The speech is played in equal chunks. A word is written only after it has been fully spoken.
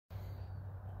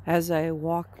As I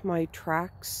walk my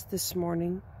tracks this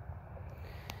morning,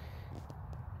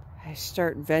 I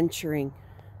start venturing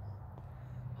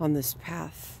on this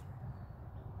path.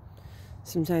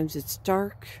 Sometimes it's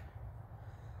dark,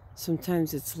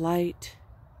 sometimes it's light,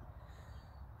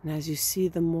 and as you see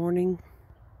the morning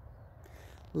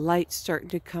light starting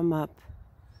to come up,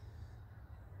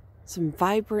 some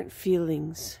vibrant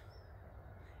feelings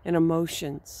and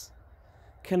emotions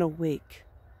can awake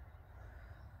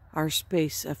our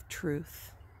space of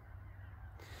truth.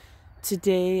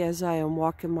 Today, as I am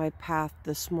walking my path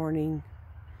this morning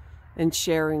and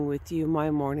sharing with you my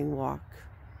morning walk,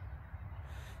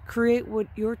 create what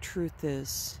your truth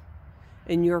is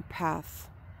in your path.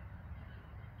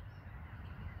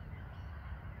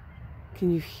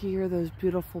 Can you hear those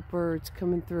beautiful birds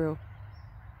coming through?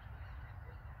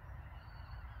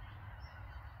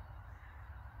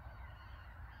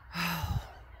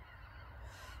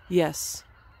 Yes.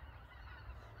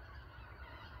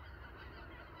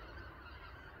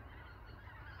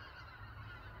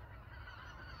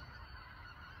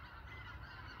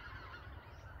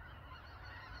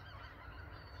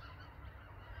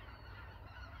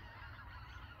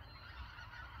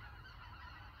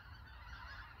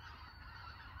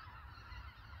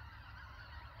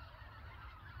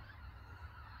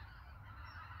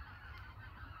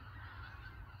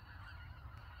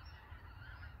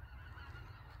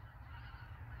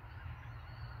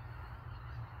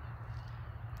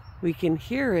 We can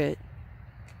hear it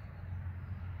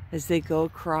as they go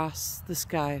across the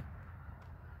sky.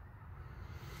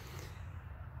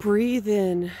 Breathe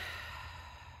in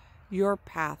your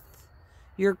path,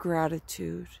 your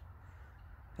gratitude,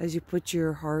 as you put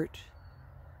your heart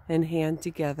and hand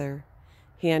together,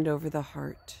 hand over the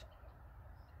heart.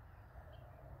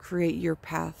 Create your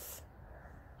path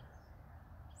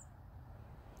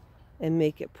and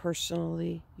make it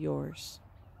personally yours.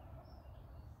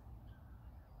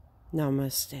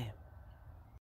 Namaste.